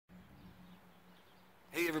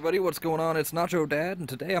Hey everybody, what's going on? It's Nacho Dad, and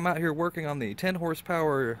today I'm out here working on the 10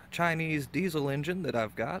 horsepower Chinese diesel engine that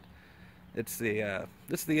I've got. This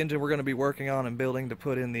is the engine we're going to be working on and building to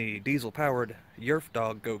put in the diesel powered Yerf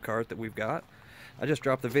Dog go-kart that we've got. I just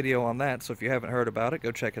dropped the video on that, so if you haven't heard about it,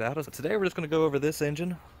 go check it out. So today we're just going to go over this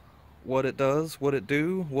engine, what it does, what it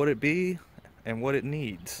do, what it be, and what it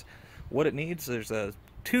needs. What it needs, there's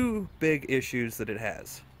two big issues that it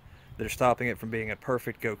has that are stopping it from being a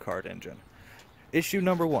perfect go-kart engine. Issue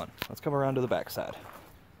number one, let's come around to the backside.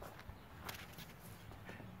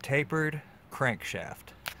 Tapered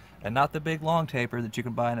crankshaft. And not the big long taper that you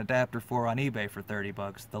can buy an adapter for on eBay for 30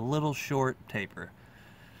 bucks, the little short taper.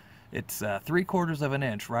 It's 3/4 of an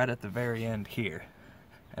inch right at the very end here.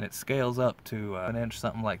 And it scales up to an inch,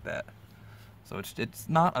 something like that. So it's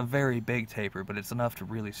not a very big taper, but it's enough to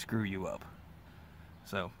really screw you up.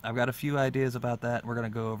 So I've got a few ideas about that. We're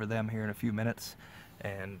going to go over them here in a few minutes.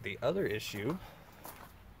 And the other issue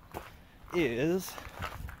is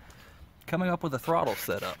coming up with a throttle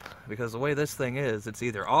setup, because the way this thing is, it's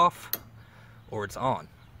either off or it's on.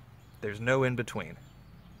 There's no in between.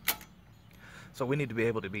 So we need to be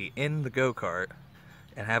able to be in the go-kart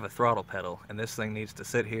and have a throttle pedal, and this thing needs to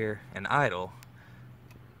sit here and idle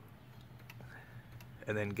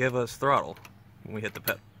and then give us throttle when we hit the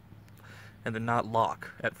pedal, and then not lock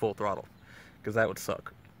at full throttle, because that would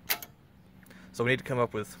suck. So we need to come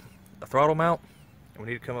up with a throttle mount, and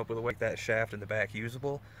we need to come up with a way to make that shaft in the back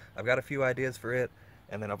usable. I've got a few ideas for it,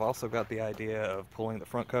 and then I've also got the idea of pulling the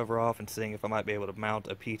front cover off and seeing if I might be able to mount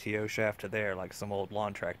a PTO shaft to there like some old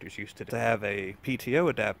lawn tractors used to do. To have a PTO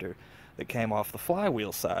adapter that came off the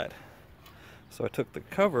flywheel side. So I took the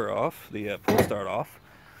cover off, the pull start off.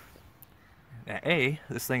 Now A,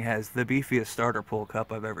 this thing has the beefiest starter pull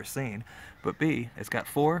cup I've ever seen, but B, it's got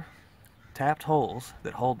 4 tapped holes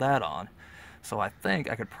that hold that on. So I think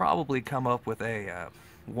I could probably come up with a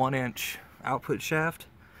 1-inch output shaft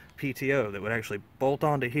PTO that would actually bolt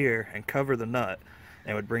onto here and cover the nut,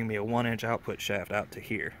 and would bring me a 1-inch output shaft out to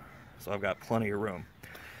here. So I've got plenty of room.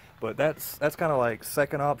 But that's kind of like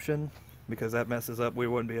second option, because that messes up. We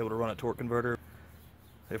wouldn't be able to run a torque converter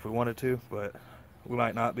if we wanted to, but we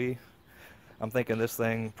might not be. I'm thinking this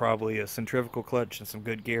thing, probably a centrifugal clutch and some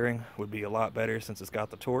good gearing would be a lot better since it's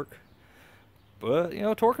got the torque. But, you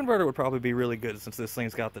know, a torque converter would probably be really good since this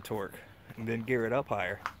thing's got the torque, and then gear it up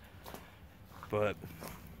higher. But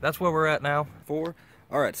that's where we're at now.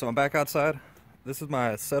 Alright, so I'm back outside. This is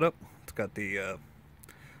my setup. It's got the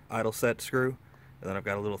idle set screw, and then I've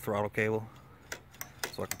got a little throttle cable,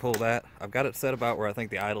 so I can pull that. I've got it set about where I think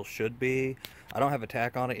the idle should be. I don't have a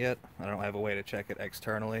tack on it yet. I don't have a way to check it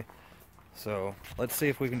externally. So let's see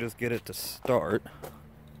if we can just get it to start.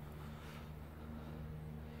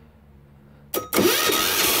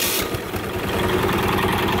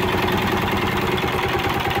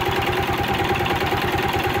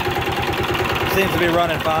 Seems to be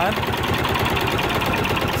running fine.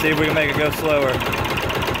 See if we can make it go slower.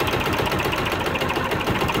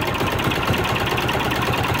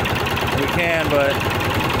 We can, but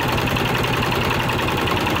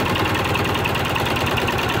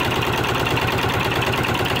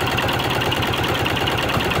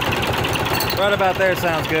right about there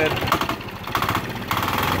sounds good.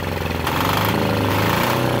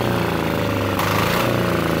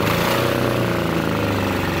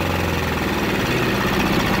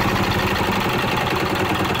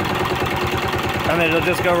 And then it'll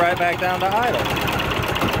just go right back down to idle.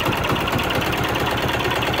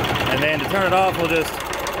 And then to turn it off,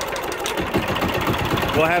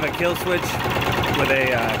 we'll have a kill switch with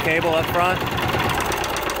a cable up front.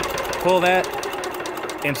 Pull that,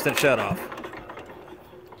 instant shut off.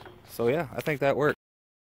 So yeah, I think that works.